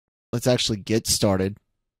let's actually get started.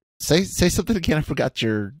 Say something again. I forgot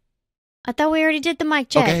your. I thought we already did the mic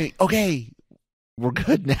check. Okay, we're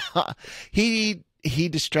good now. He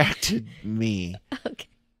distracted me. Okay.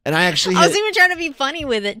 And I actually I was even trying to be funny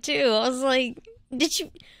with it too. I was like, "Did you?"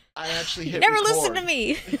 I actually hit never record. listen to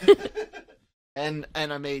me. and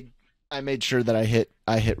I made sure that I hit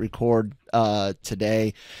record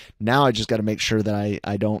today. Now I just got to make sure that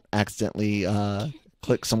I don't accidentally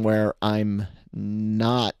click somewhere I'm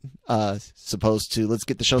not supposed to. Let's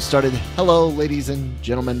get the show started. Hello, ladies and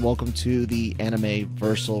gentlemen. Welcome to the Anime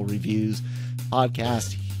Versal Reviews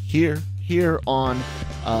podcast here on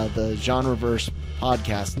the GenreVerse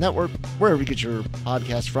Podcast Network, wherever you get your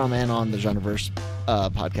podcast from, and on the GenreVerse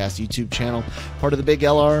Podcast YouTube channel, part of the big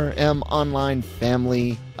LRM online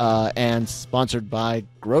family, and sponsored by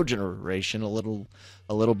Grow Generation. A little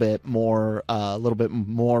bit more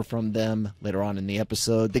from them later on in the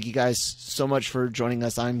episode. Thank you guys so much for joining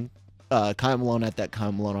us. I'm Kyle Malone at that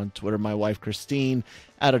Kyle Malone on Twitter. My wife Christine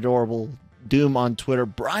at Adorable Doom on Twitter.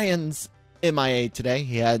 Brian's MIA today.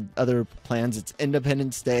 He had other plans. It's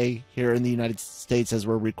Independence Day here in the United States as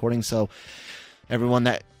we're recording, so everyone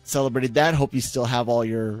that celebrated that, hope you still have all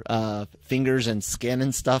your fingers and skin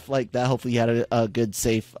and stuff like that. Hopefully you had a good,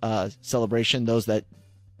 safe celebration. Those that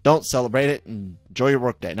don't celebrate it, enjoy your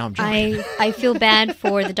work day. No, I'm joking. I feel bad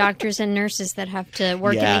for the doctors and nurses that have to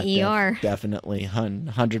work in the ER. Definitely,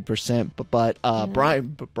 100%. But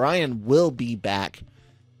Brian will be back.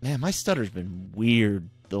 Man, my stutter's been weird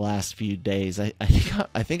the last few days. I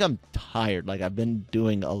think I'm tired. Like, I've been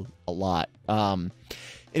doing a lot.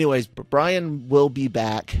 Anyways, Brian will be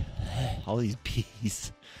back. All these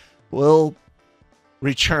P's will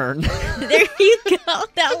return. There you go.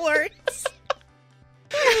 That works.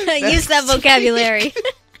 Use that vocabulary.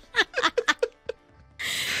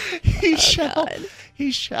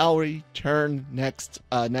 He shall return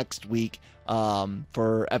next week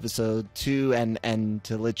for episode 2 and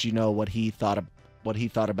to let you know what he thought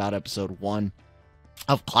about episode 1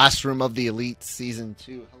 of Classroom of the Elite season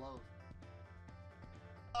 2. Hello.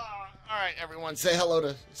 All right, everyone, say hello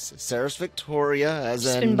to Sarah's Victoria.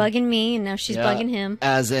 She's been bugging me, and now she's bugging him.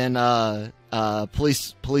 As in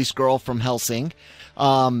police girl from Helsing.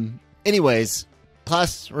 Anyways,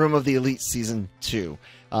 Classroom of the Elite season 2.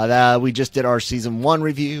 We just did our season 1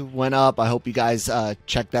 review. Went up. I hope you guys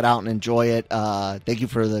check that out and enjoy it. Thank you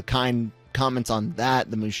for the kind comments on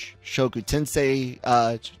that. The Mushoku Tensei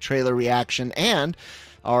trailer reaction and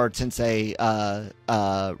our Tensei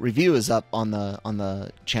review is up on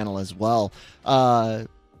the channel as well.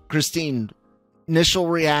 Christine, initial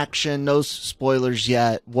reaction, no spoilers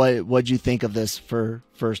yet. What'd you think of this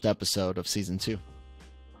first episode of season 2?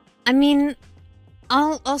 I mean,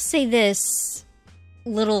 I'll say this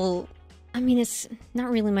little. I mean, it's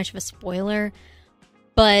not really much of a spoiler,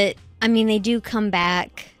 but I mean, they do come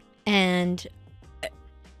back, and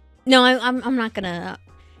no, I'm not gonna.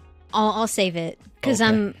 I'll save it because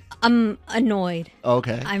okay. I'm annoyed.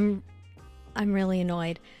 Okay. I'm really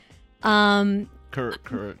annoyed.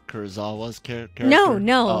 Kurosawa's character?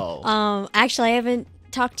 No. Oh. Actually, I haven't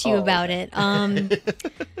talked to you about it.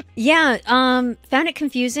 Yeah. Found it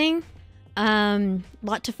confusing.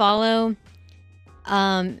 Lot to follow.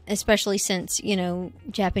 Especially since,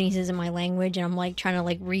 Japanese isn't my language, and I'm like trying to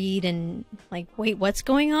read and wait, what's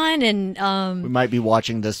going on? And we might be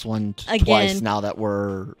watching this one twice now that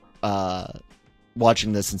we're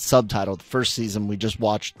watching this in subtitle. The first season we just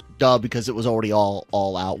watched dub because it was already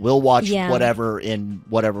all out. We'll watch whatever in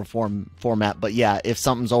whatever format, but yeah, if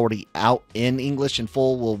something's already out in English in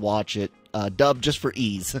full, we'll watch it dub just for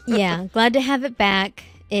ease. Yeah, glad to have it back.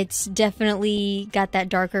 It's definitely got that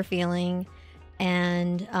darker feeling,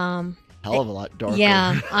 and hell of a lot darker.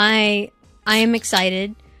 Yeah, I am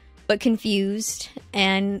excited but confused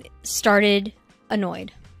and started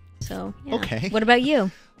annoyed. So yeah. Okay. What about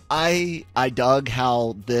you? I dug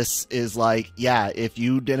how this is if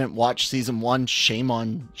you didn't watch season 1, shame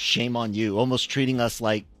on you. Almost treating us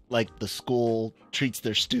like the school treats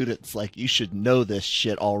their students. Like, you should know this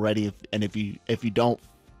shit already, if you don't,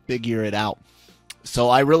 figure it out. So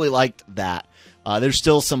I really liked that. There's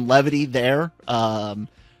still some levity there.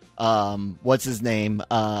 What's his name?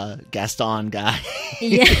 Gaston guy.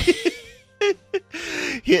 Yeah.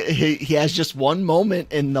 He has just one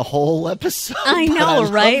moment in the whole episode. I know,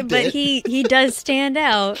 right? But he does stand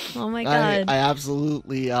out. Oh my god! I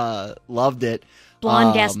absolutely loved it.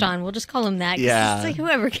 Blonde Gaston. We'll just call him that. Yeah. It's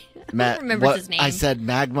whoever remembers his name. I said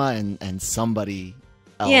Magma and somebody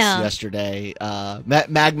else yesterday.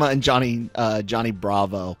 Magma and Johnny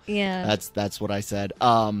Bravo. Yeah. That's what I said.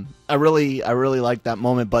 I really like that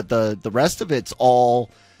moment, but the rest of it's all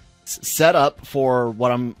set up for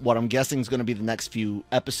what I'm guessing is going to be the next few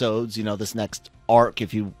episodes, you know, this next arc,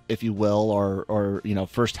 if you will, or you know,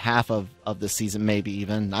 first half of the season, maybe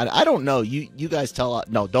even. I don't know. You guys tell.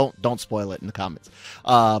 No, don't spoil it in the comments.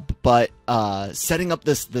 But setting up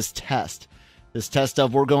this test. This test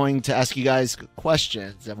of, we're going to ask you guys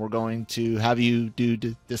questions, and we're going to have you do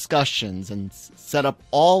discussions and set up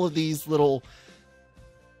all of these little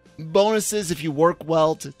bonuses if you work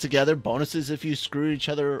well together, bonuses if you screw each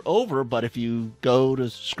other over. But if you go to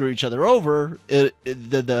screw each other over,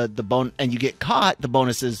 the bone and you get caught, the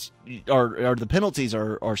bonuses or the penalties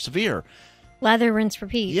are severe. Lather, rinse,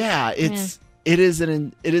 repeat. Yeah, it is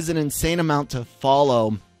an insane amount to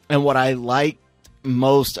follow, and what I like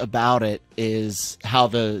most about it is how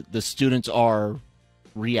the students are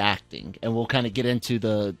reacting, and we'll kind of get into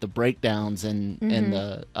the breakdowns and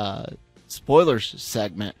the spoilers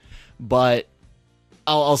segment. But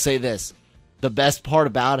I'll say this: the best part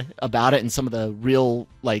about it and some of the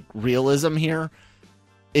realism here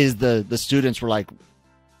is the students were like,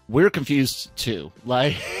 we're confused too,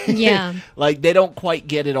 like yeah, like they don't quite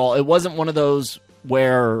get it all. It wasn't one of those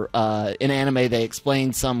where in anime they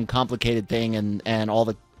explain some complicated thing and all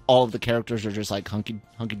of the characters are just like hunky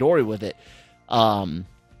dory with it. I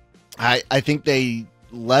think they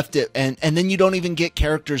left it, and then you don't even get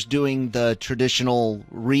characters doing the traditional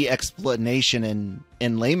re-explanation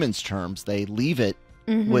in layman's terms. They leave it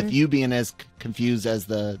with you being as confused as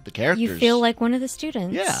the characters. You feel like one of the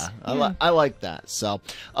students. Yeah. I like that. So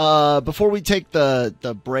before we take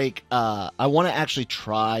the break, I want to actually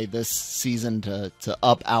try this season to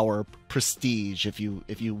up our prestige, if you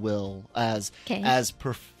will, as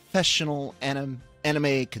professional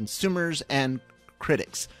anime consumers and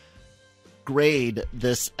critics. Grade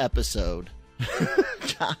this episode.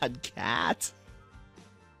 God, Cat.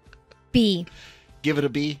 B. Give it a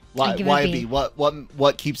B. Why a B?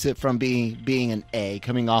 What keeps it from being an A?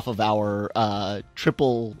 Coming off of our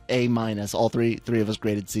triple A minus, all three of us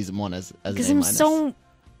graded season 1 as an A minus. I'm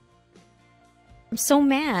so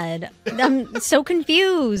mad. I'm so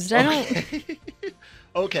confused. I don't.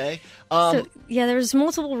 Okay. So, yeah, there's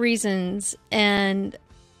multiple reasons, and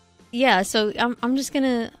yeah, so I'm just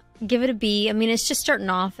gonna give it a B. I mean, it's just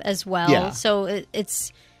starting off as well, yeah. So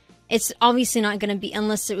it's obviously not gonna be,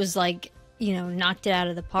 unless it was like, you know, knocked it out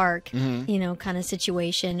of the park, you know, kind of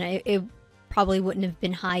situation. It probably wouldn't have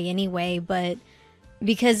been high anyway, but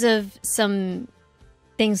because of some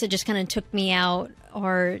things that just kind of took me out,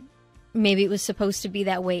 or maybe it was supposed to be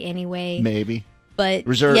that way anyway. Maybe. But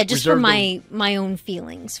just for my own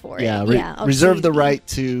feelings for it. Yeah, reserve the right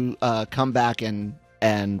to come back and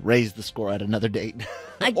raise the score at another date.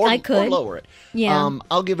 I could. Or lower it. Yeah.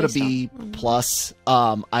 I'll give it a B plus.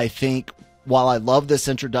 I think, while I love this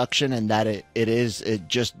introduction and that it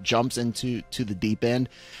just jumps into the deep end,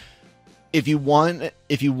 if you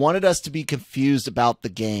wanted us to be confused about the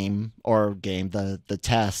the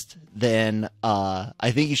test, then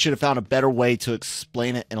I think you should have found a better way to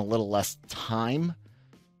explain it in a little less time,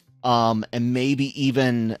 and maybe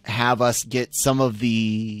even have us get some of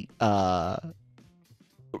the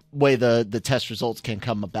way the test results can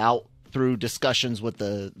come about through discussions with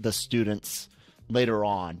the students later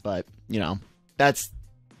on. But you know, that's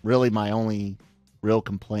really my only real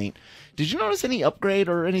complaint. Did you notice any upgrade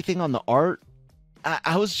or anything on the art?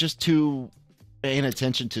 I was just too paying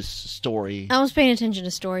attention to story. I was paying attention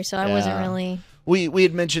to story, so I wasn't really. We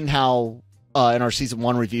had mentioned how in our season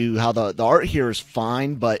 1 review how the art here is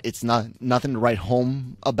fine, but it's nothing to write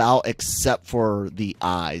home about except for the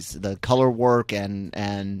eyes, the color work and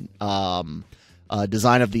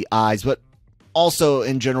design of the eyes. But also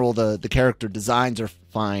in general, the character designs are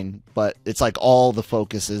fine, but it's like all the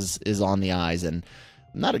focus is on the eyes, and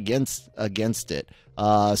I'm not against it.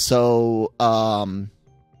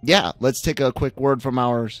 Yeah, let's take a quick word from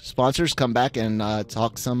our sponsors, come back and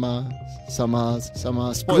talk some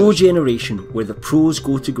spoilers. Grow Generation, where the pros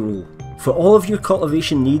go to grow. For all of your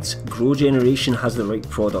cultivation needs, Grow Generation has the right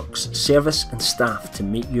products, service and staff to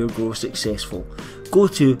make your grow successful. Go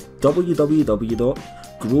to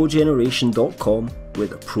www.growgeneration.com, where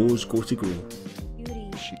the pros go to grow.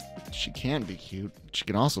 She can be cute. She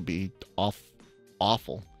can also be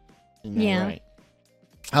awful. Yeah. Right.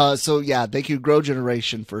 So yeah, thank you, Grow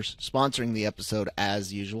Generation, for sponsoring the episode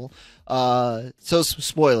as usual. So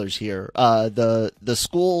spoilers here. The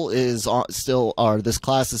school is this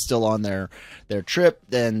class is still on their trip.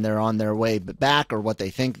 Then they're on their way back, or what they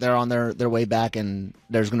think they're on their way back, and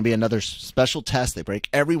there's going to be another special test. They break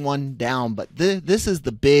everyone down, but this is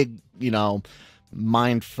the big,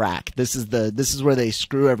 mind frack. This is where they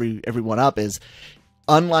screw everyone up. Is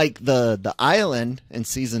unlike the island in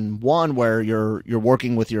season 1, where you're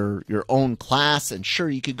working with your own class, and sure,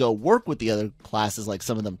 you could go work with the other classes like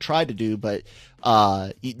some of them tried to do, but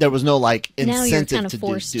there was no like incentive to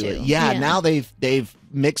do it. Yeah, now they've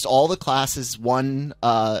mixed all the classes, one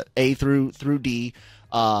A through D,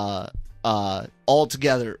 all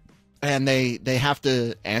together. And they have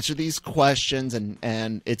to answer these questions,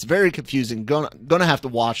 and it's very confusing. Gonna have to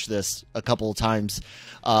watch this a couple of times.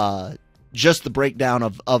 Just the breakdown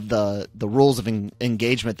of the rules of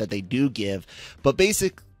engagement that they do give. But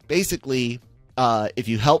basically, if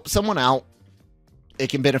you help someone out, it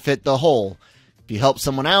can benefit the whole. If you help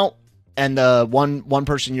someone out, and the one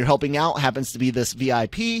person you're helping out happens to be this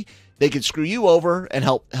VIP, they could screw you over and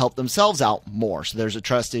help themselves out more. So there's a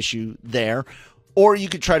trust issue there. Or you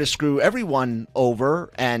could try to screw everyone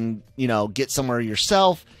over and, get somewhere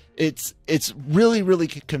yourself. It's really, really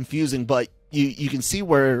confusing, but you can see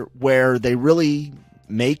where they really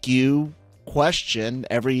make you question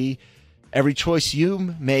every choice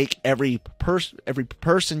you make, every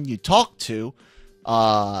person you talk to.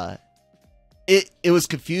 It was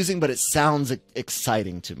confusing, but it sounds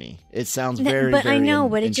exciting to me. It sounds very, but very I know,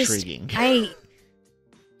 but intriguing. I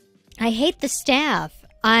hate the staff.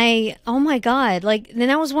 Oh my God. Like, then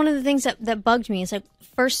that was one of the things that bugged me. It's like,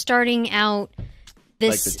 first starting out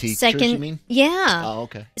this like the teachers, second, you mean? Yeah. Oh,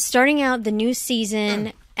 okay. Starting out the new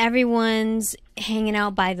season, everyone's hanging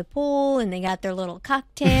out by the pool and they got their little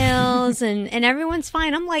cocktails and everyone's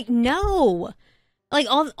fine. I'm like, no. Like,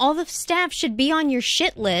 all the staff should be on your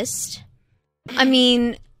shit list. I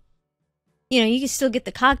mean, you can still get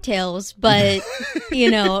the cocktails, but,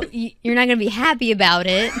 you're not going to be happy about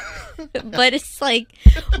it. But it's like,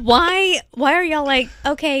 why are y'all like,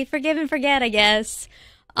 okay, forgive and forget, I guess.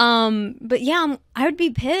 But yeah, I would be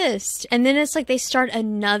pissed. And then it's like they start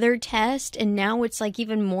another test, and now it's like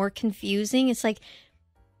even more confusing. It's like,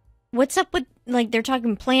 what's up with, like, they're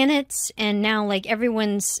talking planets, and now like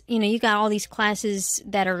everyone's, you got all these classes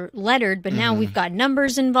that are lettered, but now we've got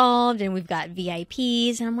numbers involved and we've got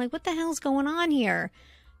VIPs, and I'm like, what the hell's going on here?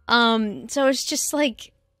 So it's just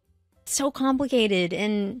like so complicated,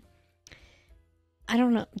 and I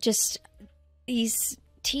don't know, just these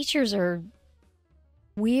teachers are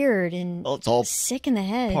weird and it's all sick in the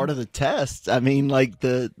head. Part of the test. I mean, like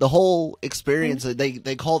the whole experience.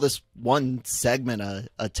 They call this one segment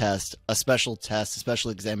a test, a special test, a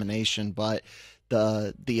special examination. But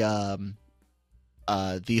the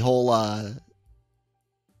whole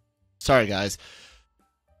sorry guys,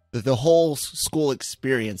 the whole school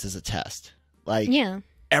experience is a test. Like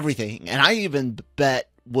everything, and I even bet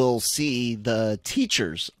we'll see the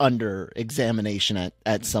teachers under examination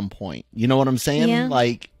at some point. You know what I'm saying? Yeah.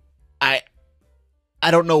 Like, I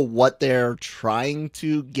don't know what they're trying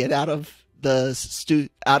to get out of the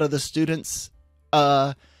students.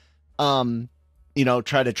 Try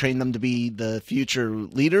to train them to be the future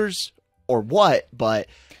leaders or what? But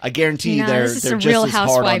I guarantee they're just real as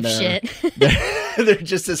hard on their shit. They're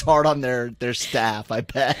just as hard on their staff. I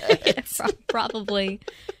bet. Probably.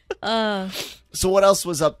 So what else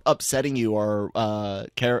was upsetting you, or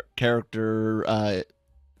character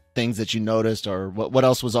things that you noticed, or what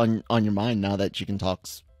else was on your mind now that you can talk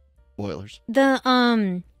spoilers?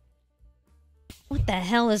 What the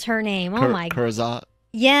hell is her name? Oh my. Kurosawa.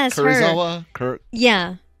 Yes, Kurosawa.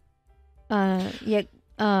 Yeah. There's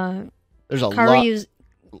a whatever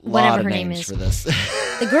lot her of name names is for this.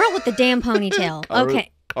 The girl with the damn ponytail.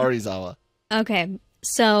 Okay. Kurosawa. Okay.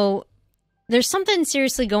 So there's something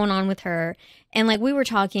seriously going on with her. And like we were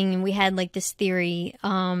talking and we had like this theory.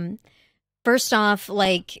 First off,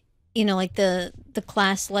 like, like the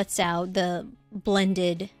class lets out, the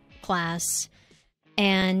blended class.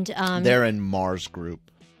 And they're in Mars group.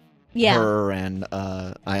 Yeah. Her and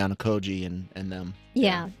Ayana Koji and them.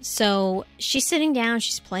 Yeah. So she's sitting down,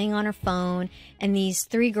 she's playing on her phone, and these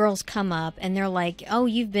 3 girls come up and they're like, oh,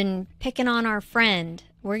 you've been picking on our friend.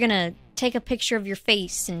 We're going to take a picture of your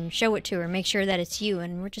face and show it to her, make sure that it's you.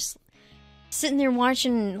 And we're just sitting there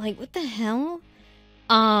watching, like, what the hell?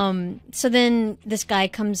 So then this guy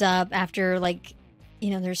comes up after, like,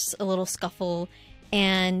 there's a little scuffle,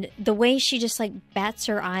 and the way she just, like, bats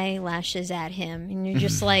her eyelashes at him, and you're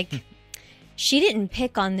just like, she didn't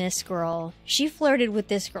pick on this girl. She flirted with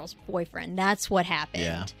this girl's boyfriend. That's what happened.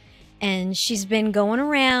 Yeah. And she's been going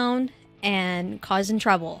around and causing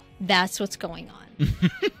trouble. That's what's going on.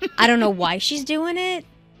 I don't know why she's doing it,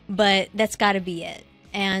 but that's got to be it.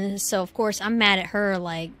 And so, of course, I'm mad at her,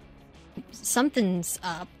 like, something's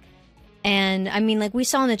up. And, I mean, like, we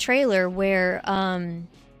saw in the trailer where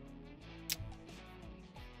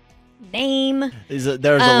name. There's a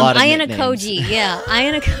lot of Ayana nicknames. Koji, yeah.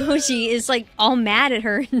 Ayana Koji is like all mad at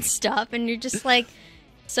her and stuff, and you're just like,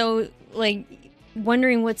 so like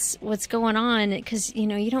wondering what's going on, because you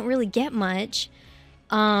know you don't really get much.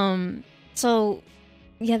 So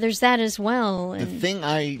yeah, there's that as well. And the thing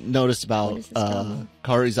I noticed about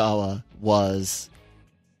Karizawa was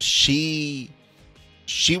she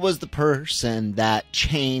was the person that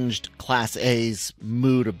changed Class A's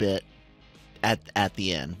mood a bit at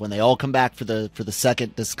the end when they all come back for the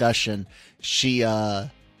second discussion. She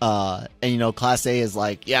and you know, Class A is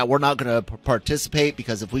like, yeah, we're not going to participate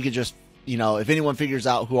because if we could just, you know, if anyone figures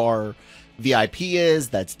out who our VIP is,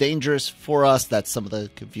 that's dangerous for us. That's some of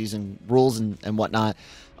the confusing rules and whatnot.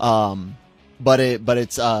 But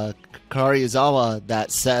it's Karizawa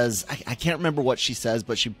that says, I can't remember what she says,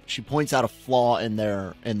 but she points out a flaw in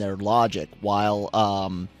their logic, while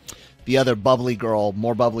the other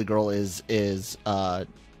more bubbly girl is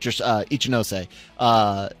Ichinose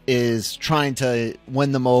is trying to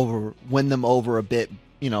win them over a bit,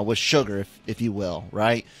 you know, with sugar, if you will,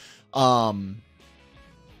 right?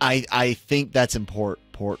 I think that's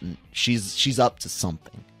important. She's up to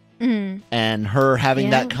something. Mm. And her having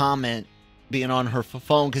that comment being on her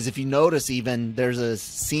phone, because if you notice, even there's a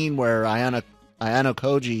scene where Ayana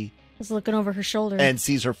Koji is looking over her shoulder and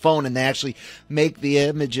sees her phone, and they actually make the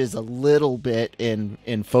images a little bit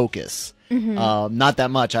in focus. Mm-hmm. Not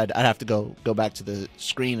that much. I'd have to go back to the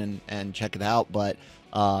screen and check it out, but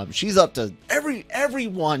she's up to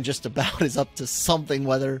everyone just about is up to something,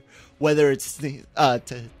 whether it's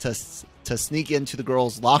to sneak into the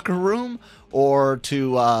girls' locker room or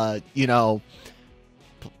to you know,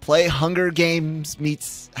 play Hunger Games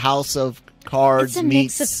meets House of Cards, it's a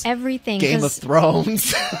meets mix of everything. Game of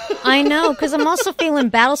Thrones. I know, because I'm also feeling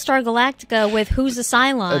Battlestar Galactica with Who's the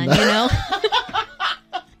Cylon, you know?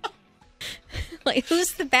 Like,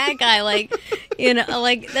 who's the bad guy? Like, you know,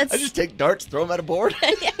 like, that's... I just take darts, throw them at a board.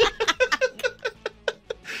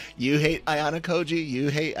 You hate Ayana Koji, you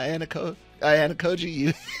hate Ayana Koji,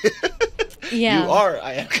 you... Yeah. You are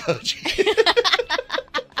Ayana Koji.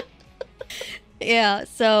 Yeah,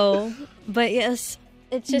 so... But yes,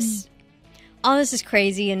 it's just... All this is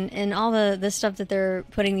crazy, and all the stuff that they're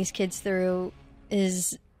putting these kids through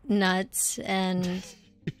is nuts. And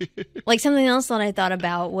like, something else that I thought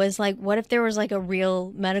about was like, what if there was like a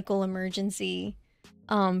real medical emergency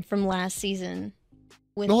from last season?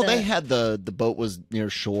 Well, they had the boat was near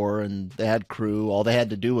shore and they had crew. All they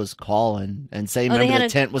had to do was call and say, remember the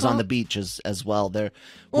tent was on the beach as well. There.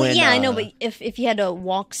 Well, yeah, I know, but if you had to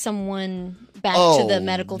walk someone back to the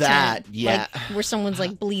medical tent, yeah, like, where someone's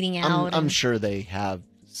like bleeding out. I'm sure they have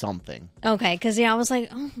something. Okay, because I was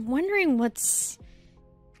like, I'm wondering what's.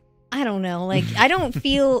 I don't know. Like, I don't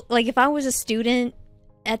feel like if I was a student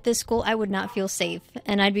at this school, I would not feel safe,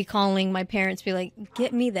 and I'd be calling my parents, be like,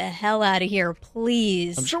 "Get me the hell out of here,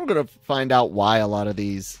 please." I'm sure we're gonna find out why a lot of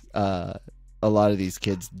these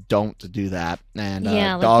kids don't do that. And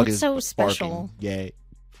dog is so sparking, special. yay,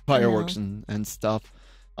 fireworks and stuff.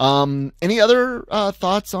 Any other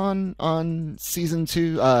thoughts on season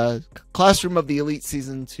 2, Classroom of the Elite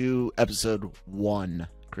season 2, episode 1,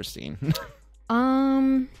 Christine?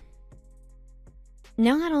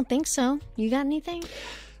 No, I don't think so. You got anything?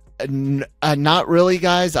 Not really,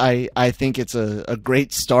 guys. I think it's a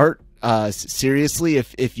great start. Seriously,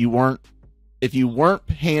 if you weren't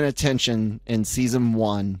paying attention in season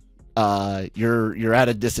 1, you're at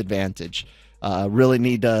a disadvantage. Really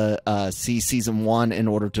need to see season 1 in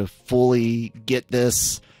order to fully get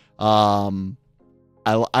this. I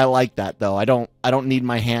like that though. I don't need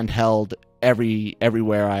my hand held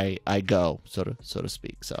everywhere I go, so to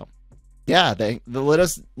speak. So. Yeah, let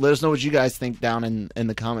us know what you guys think down in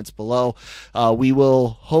the comments below. We will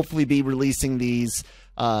hopefully be releasing these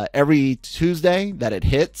every Tuesday that it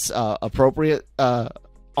hits, appropriate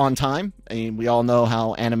on time. I mean, we all know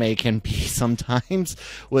how anime can be sometimes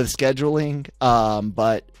with scheduling.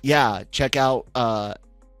 But yeah, check out all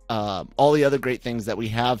the other great things that we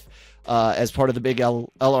have as part of the big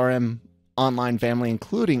LRM online family,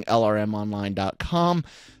 including LRMonline.com.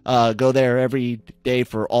 Go there every day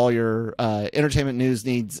for all your entertainment news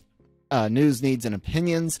needs and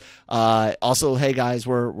opinions. Also, hey guys,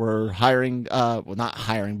 we're hiring. Well, not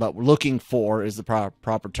hiring, but we're looking for is the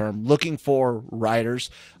proper term. Looking for writers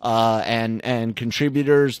and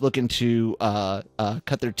contributors looking to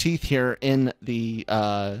cut their teeth here in the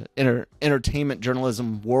entertainment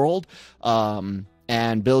journalism world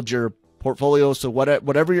and build your portfolio. So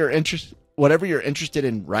whatever you're interested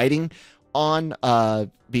in writing on,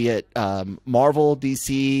 be it Marvel,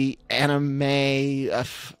 DC, anime,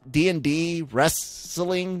 D&D,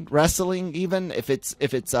 wrestling even, if it's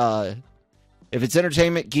entertainment,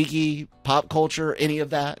 geeky, pop culture, any of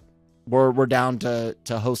that, we're down to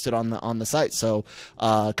host it on the site. So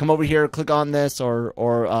come over here, click on this,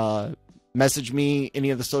 or message me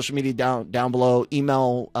any of the social media down below.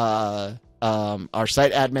 Email our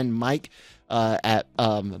site admin Mike at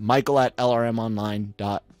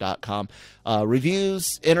michael@lrmonline.com.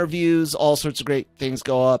 Reviews, interviews, all sorts of great things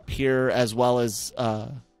go up here, as well as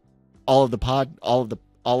all of the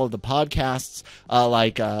podcasts,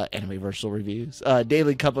 like Animeversal reviews,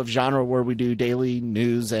 Daily Cup of Genre, where we do daily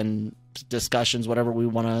news and discussions, whatever we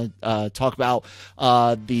want to talk about.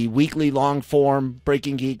 The weekly long form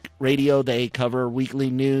Breaking Geek Radio, they cover weekly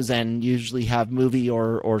news and usually have movie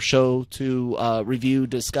or show to review,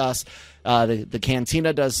 discuss. The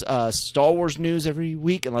Cantina does Star Wars news every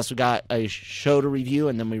week, unless we got a show to review,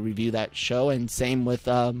 and then we review that show. And same with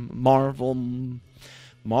Marvel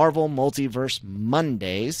Multiverse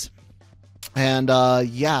Mondays. And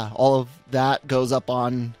yeah, all of that goes up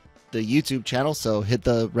on the YouTube channel, so hit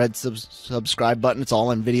the red subscribe button. It's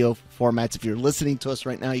all in video formats. If you're listening to us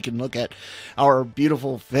right now, you can look at our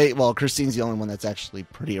beautiful face. Well, Christine's the only one that's actually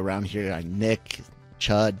pretty around here. Nick,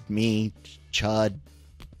 Chud, me, Chud,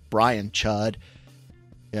 Brian, Chud.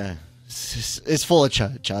 Yeah, it's full of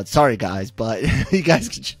Chud. Sorry, guys, but you guys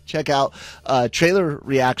can check out trailer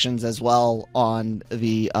reactions as well on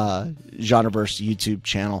the GenreVerse YouTube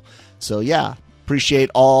channel. So yeah, appreciate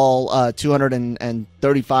all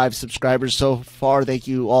 235 subscribers so far. Thank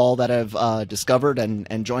you all that have discovered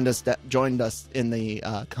and joined us in the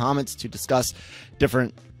comments to discuss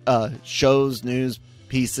different shows, news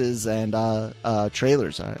pieces, and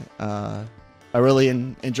trailers. I really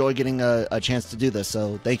enjoy getting a chance to do this,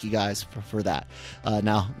 so thank you guys for that.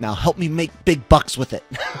 Now help me make big bucks with it.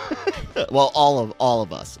 Well, all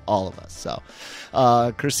of us. So,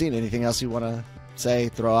 Christine, anything else you want to say,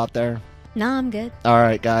 throw out there? No, I'm good. All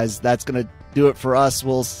right, guys, that's gonna do it for us.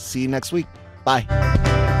 We'll see you next week. Bye.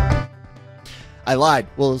 I lied.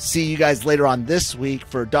 We'll see you guys later on this week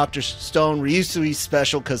for Dr. Stone Ryusui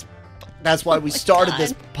special, because that's why we started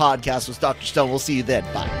this podcast, was Dr. Stone. We'll see you then.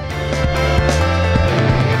 Bye.